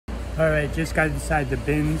Alright, just got inside the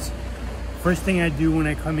bins. First thing I do when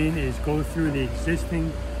I come in is go through the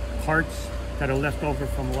existing parts that are left over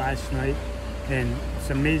from last night. And it's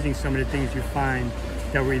amazing some of the things you find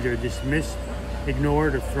that were either dismissed,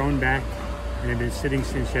 ignored, or thrown back and have been sitting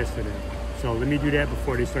since yesterday. So let me do that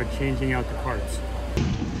before they start changing out the parts.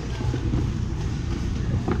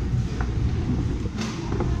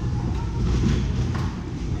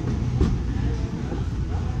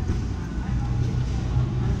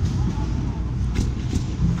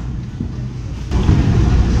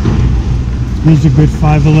 Here's a good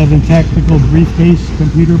 511 tactical briefcase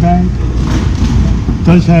computer bag. It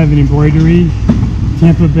does have an embroidery.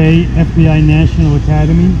 Tampa Bay FBI National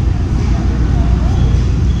Academy.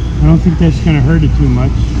 I don't think that's going to hurt it too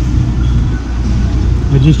much.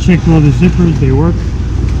 I just checked all the zippers, they work.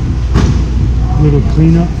 A little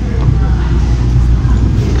cleanup.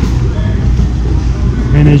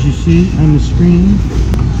 And as you see on the screen,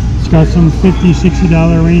 it's got some $50,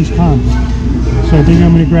 $60 range comps. So I think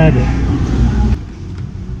I'm going to grab it.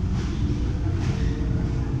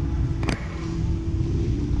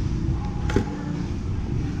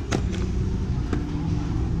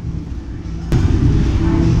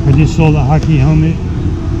 I just sold a hockey helmet,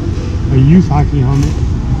 a youth hockey helmet,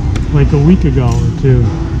 like a week ago or two,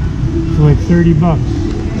 for like 30 bucks.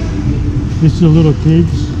 This is a little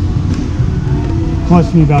kid's.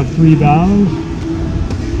 Cost me about $3.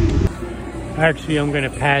 Actually, I'm going to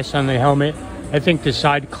pass on the helmet. I think the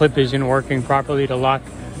side clip isn't working properly to lock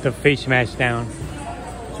the face mask down.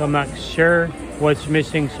 So I'm not sure what's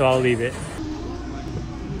missing, so I'll leave it.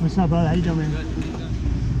 What's up, brother? How you doing, man? Good.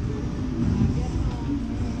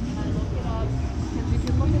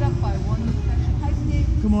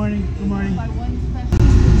 Good morning. Good morning. By one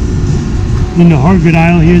special. In the hardwood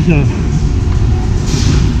aisle, here's a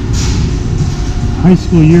high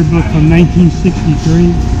school yearbook from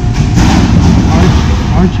 1963.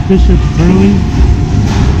 Archbishop Burley.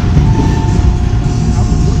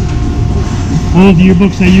 Old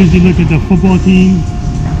yearbooks, I usually look at the football team,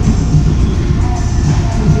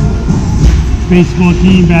 baseball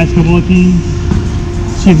team, basketball team.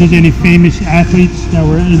 See if there's any famous athletes that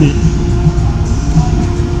were in it.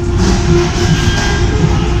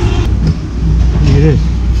 Look at this.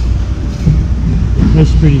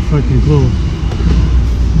 That's pretty fucking cool.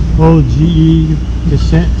 Old GE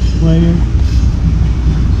cassette player.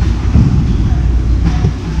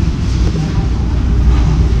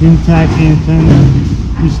 Intact antenna.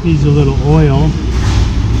 This needs a little oil.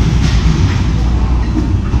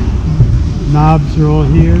 Knobs are all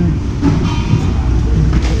here.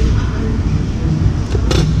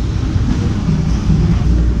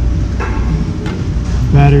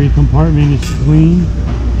 Battery compartment is clean.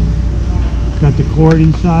 Got the cord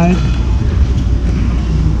inside.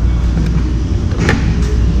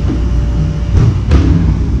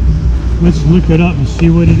 Let's look it up and see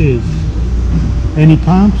what it is. Any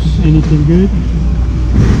comps? Anything good?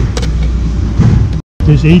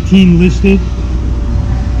 There's 18 listed.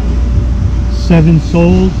 7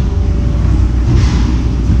 sold.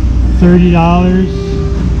 $30.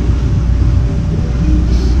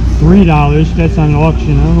 $3, that's on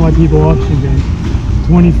auction. I don't know why people auction things.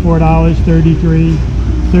 $24, $33,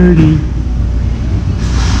 $30.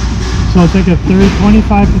 So it's like a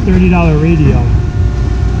 $25 to $30 radio.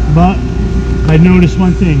 But I noticed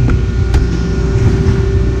one thing.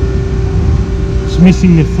 It's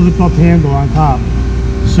missing the flip-up handle on top,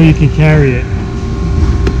 so you can carry it.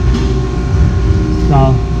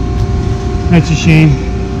 So that's a shame.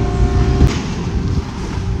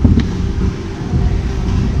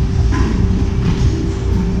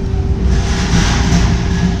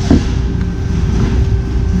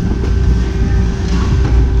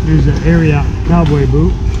 Here's an area cowboy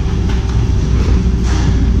boot.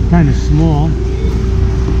 Kind of small.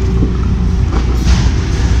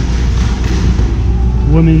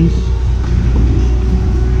 Women's.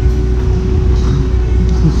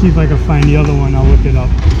 Let's see if I can find the other one. I'll look it up.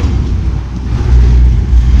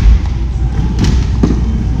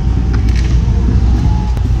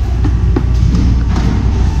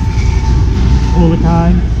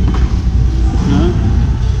 Olakai. Huh?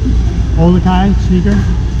 Olakai sneaker.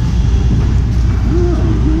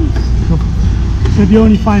 So you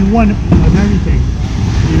only find one of everything,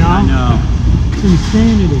 you know? I know. It's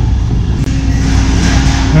insanity.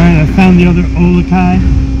 Alright, I found the other Olakai.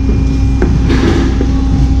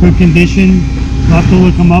 Good condition. I'll have to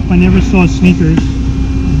look them up. I never saw sneakers.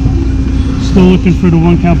 Still looking for the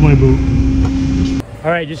one cowboy boot.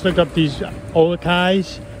 Alright, just looked up these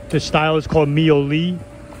Olakais. The style is called Mio Lee.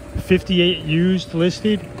 58 used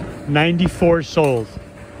listed, 94 sold.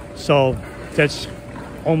 So that's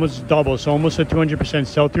almost double, so almost a 200%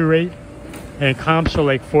 sell-through rate, and comps are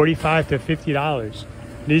like $45 to $50.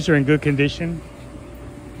 These are in good condition.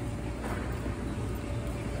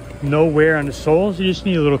 No wear on the soles. You just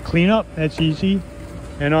need a little cleanup. That's easy,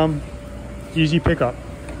 and easy pickup.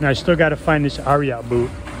 Now I still got to find this Ariat boot.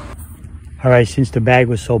 All right, since the bag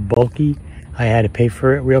was so bulky, I had to pay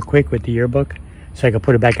for it real quick with the yearbook so I could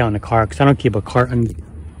put it back out in the car, because I don't keep a cart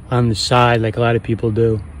on the side like a lot of people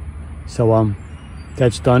do. So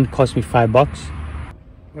that's done. Cost me $5.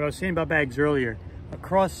 What I was saying about bags earlier,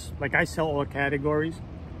 across, like, I sell all categories,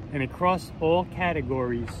 and across all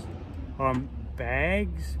categories,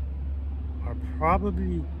 bags are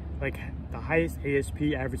probably like the highest ASP,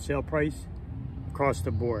 average sale price, across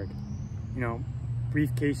the board. You know,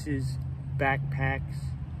 briefcases, backpacks,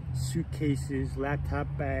 suitcases, laptop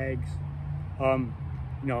bags.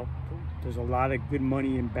 You know, there's a lot of good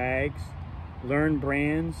money in bags. Learn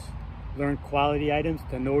brands, learn quality items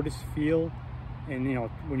to notice, feel, and you know,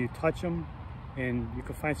 when you touch them, and you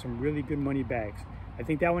can find some really good money bags. I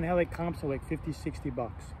think that one had like comps of like 50, 60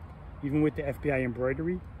 bucks. Even with the FBI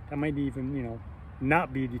embroidery, that might even, you know,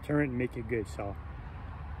 not be a deterrent and make it good. So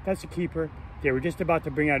that's a keeper. Yeah, we're just about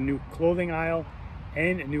to bring out a new clothing aisle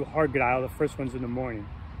and a new hard good aisle. The first one's in the morning.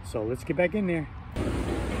 So let's get back in there.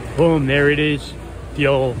 Boom, there it is. The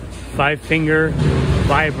old 5-finger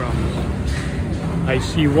Vibrams. I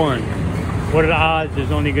see one. What are the odds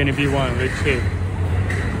there's only going to be one? Let's see.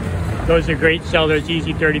 Those are great sellers,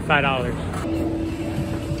 easy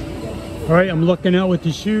 $35. All right, I'm looking out with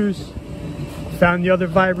the shoes. Found the other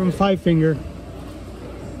Vibram 5-finger.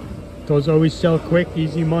 Those always sell quick,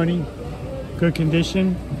 easy money, good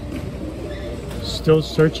condition. Still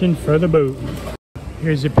searching for the boot.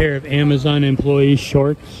 Here's a pair of Amazon employee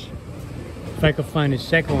shorts. If I could find a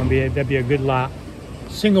second one, that'd be a good lot.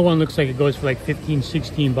 Single one looks like it goes for like 15,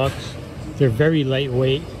 16 bucks. They're very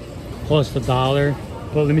lightweight, plus $1.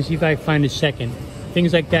 But let me see if I can find a second.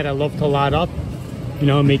 Things like that I love to lot up. You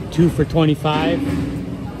know, make 2 for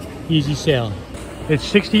 25. Easy sale. It's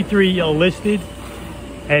 63 listed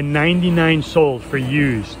and 99 sold for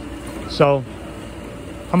used. So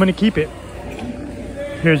I'm gonna keep it.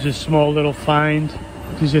 Here's a small little find.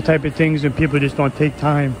 These are the type of things that people just don't take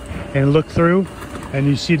time and look through, and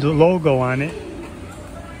you see the logo on it,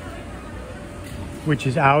 which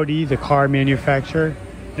is Audi, the car manufacturer,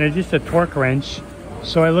 and it's just a torque wrench.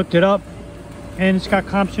 So I looked it up, and it's got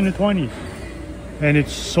comps in the 20s, and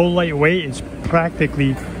it's so lightweight. It's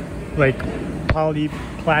practically like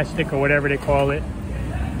polyplastic or whatever they call it,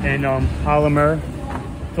 and polymer,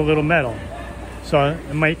 it's a little metal. So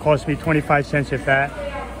it might cost me 25 cents if that,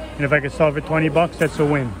 and if I could sell it for 20 bucks, that's a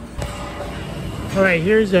win. All right,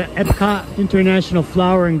 here's an Epcot International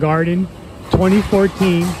Flower and Garden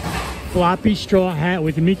 2014 floppy straw hat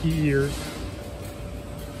with Mickey ears.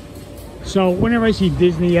 So whenever I see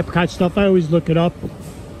Disney Epcot stuff, I always look it up.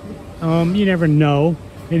 You never know.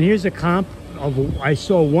 And here's a comp of, I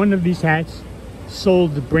saw one of these hats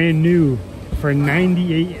sold brand new for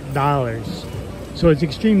 $98. So it's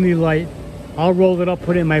extremely light. I'll roll it up,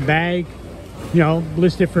 put it in my bag, you know,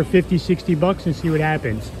 list it for 50, 60 bucks and see what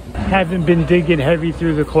happens. Haven't been digging heavy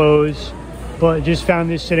through the clothes, but just found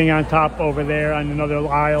this sitting on top over there on another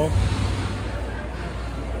aisle.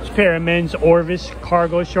 This pair of men's Orvis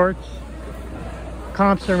cargo shorts.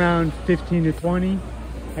 Comps around 15 to 20.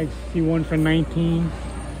 I see one for 19. And,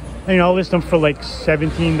 you know, I'll list them for like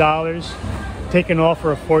 $17. Take an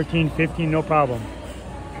offer of 14, 15, no problem.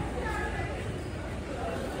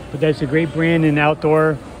 But that's a great brand in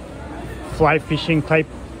outdoor fly fishing type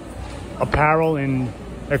apparel and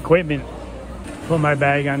equipment. Put my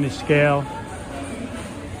bag on the scale.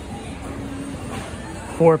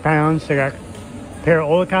 4 pounds. I got a pair of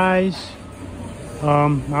Olakais. I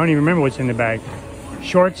don't even remember what's in the bag.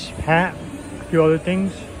 Shorts, hat, a few other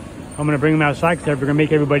things. I'm gonna bring them outside because we're gonna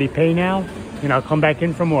make everybody pay now, and I'll come back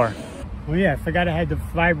in for more. Oh yeah, I forgot I had the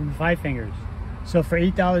Vibram 5-fingers. So for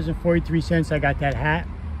 $8.43, I got that hat.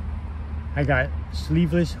 I got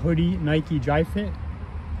sleeveless hoodie, Nike dry fit,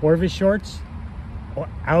 Orvis shorts,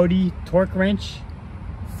 Audi torque wrench,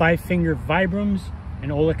 5-finger Vibrams,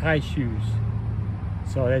 and Olakai shoes.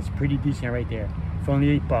 So that's pretty decent right there. For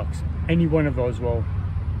only $8. Any one of those will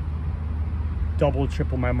double,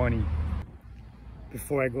 triple my money.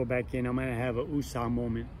 Before I go back in, I'm gonna have a USA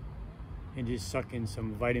moment and just suck in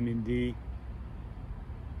some vitamin D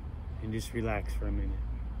and just relax for a minute.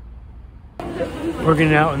 We're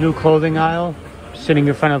getting out a new clothing aisle, sitting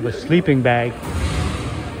in front of a sleeping bag.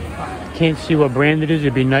 Can't see what brand it is.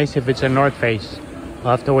 It'd be nice if it's a North Face.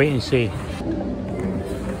 I'll have to wait and see.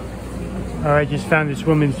 All right, just found this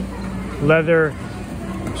woman's leather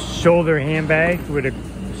shoulder handbag with a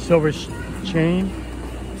silver chain.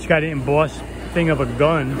 It's got an embossed thing of a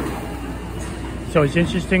gun. So it's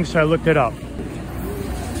interesting, so I looked it up.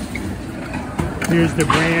 Here's the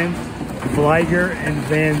brand, Vlieger and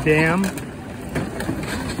Van Dam.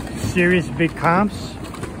 Serious big comps.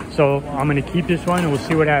 So I'm gonna keep this one and we'll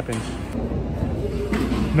see what happens.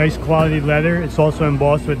 Nice quality leather. It's also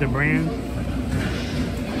embossed with the brand.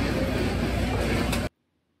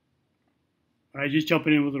 All right, just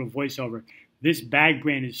jumping in with a little voiceover. This bag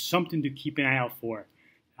brand is something to keep an eye out for.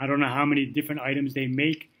 I don't know how many different items they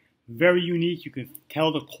make. Very unique. You can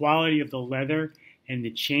tell the quality of the leather and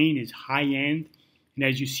the chain is high end. And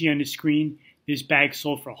as you see on the screen, this bag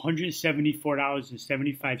sold for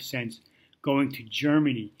 $174.75 going to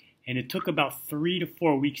Germany. And it took about 3 to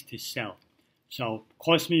 4 weeks to sell. So it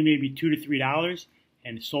cost me maybe $2 to $3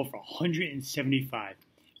 and it sold for $175.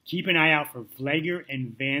 Keep an eye out for Vlieger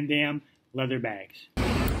and Van Dam leather bags.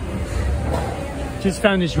 Just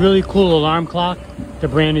found this really cool alarm clock. The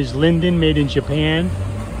brand is Linden, made in Japan.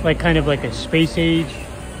 Like kind of like a space age.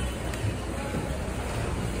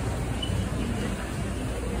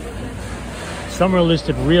 Some are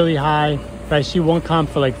listed really high, but I see one comp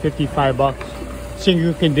for like 55 bucks.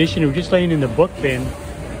 Single condition, it was just laying in the book bin.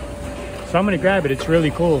 So I'm gonna grab it, it's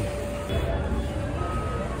really cool.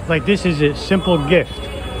 Like this is a simple gift.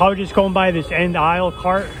 I was just going by this end aisle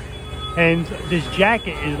cart and this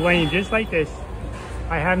jacket is laying just like this.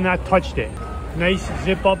 I have not touched it. Nice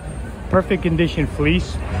zip up, perfect condition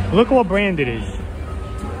fleece. Look what brand it is.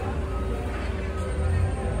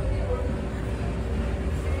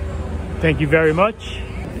 Thank you very much.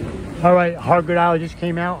 All right, hardwood aisle just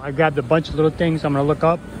came out. I grabbed a bunch of little things I'm gonna look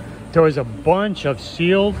up. There was a bunch of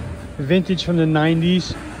sealed vintage from the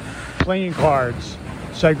 90s playing cards.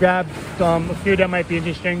 So I grabbed a few that might be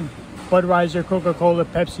interesting. Budweiser, Coca-Cola,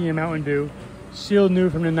 Pepsi, and Mountain Dew. Sealed new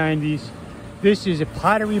from the 90s. This is a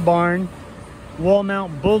Pottery Barn wall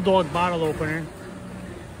mount bulldog bottle opener.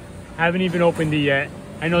 Haven't even opened it yet.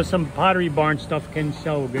 I know some Pottery Barn stuff can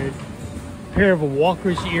sell good. Pair of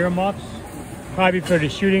Walker's earmuffs, probably for the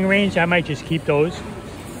shooting range. I might just keep those.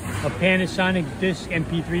 A Panasonic disc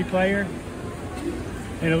MP3 player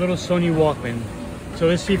and a little Sony Walkman. So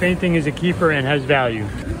let's see if anything is a keeper and has value.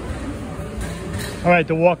 All right,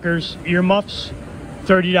 the Walker's earmuffs,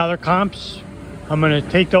 $30 comps. I'm gonna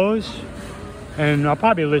take those and I'll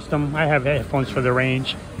probably list them. I have headphones for the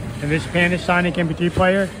range. And this Panasonic MP3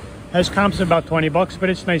 player has comps of about 20 bucks, but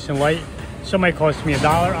it's nice and light. So it might cost me $1.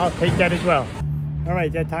 I'll take that as well. All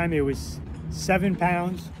right, that time it was 7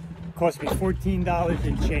 pounds. Cost me $14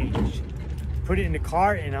 and change. Put it in the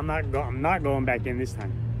car and I'm not going back in this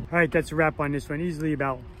time. All right, that's a wrap on this one. Easily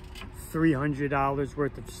about $300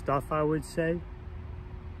 worth of stuff, I would say.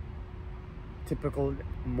 Typical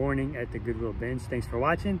morning at the Goodwill Bins. Thanks for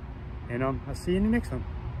watching, and I'll see you in the next one.